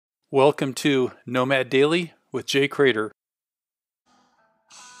Welcome to Nomad Daily with Jay Crater.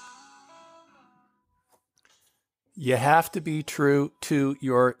 You have to be true to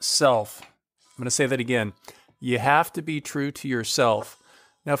yourself. I'm going to say that again. You have to be true to yourself.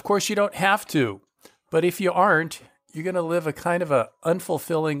 Now, of course, you don't have to, but if you aren't, you're going to live a kind of a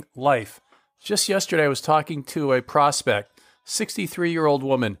unfulfilling life. Just yesterday, I was talking to a prospect, 63-year-old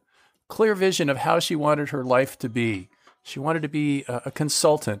woman, clear vision of how she wanted her life to be. She wanted to be a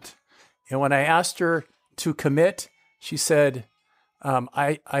consultant. And when I asked her to commit, she said,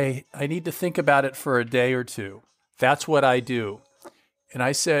 I need to think about it for a day or two. That's what I do. And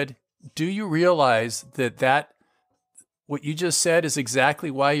I said, do you realize that what you just said is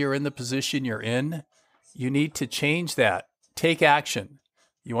exactly why you're in the position you're in? You need to change that. Take action.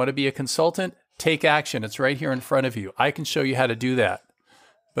 You want to be a consultant? Take action. It's right here in front of you. I can show you how to do that.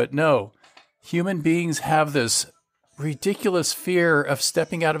 But no, human beings have this ridiculous fear of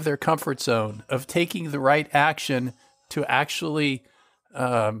stepping out of their comfort zone, of taking the right action to actually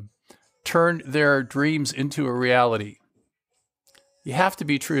turn their dreams into a reality. You have to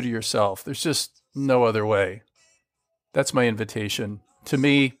be true to yourself. There's just no other way. That's my invitation to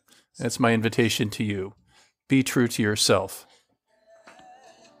me. That's my invitation to you. Be true to yourself.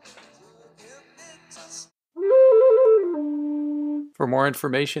 For more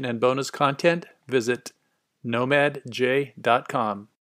information and bonus content, visit nomadj.com.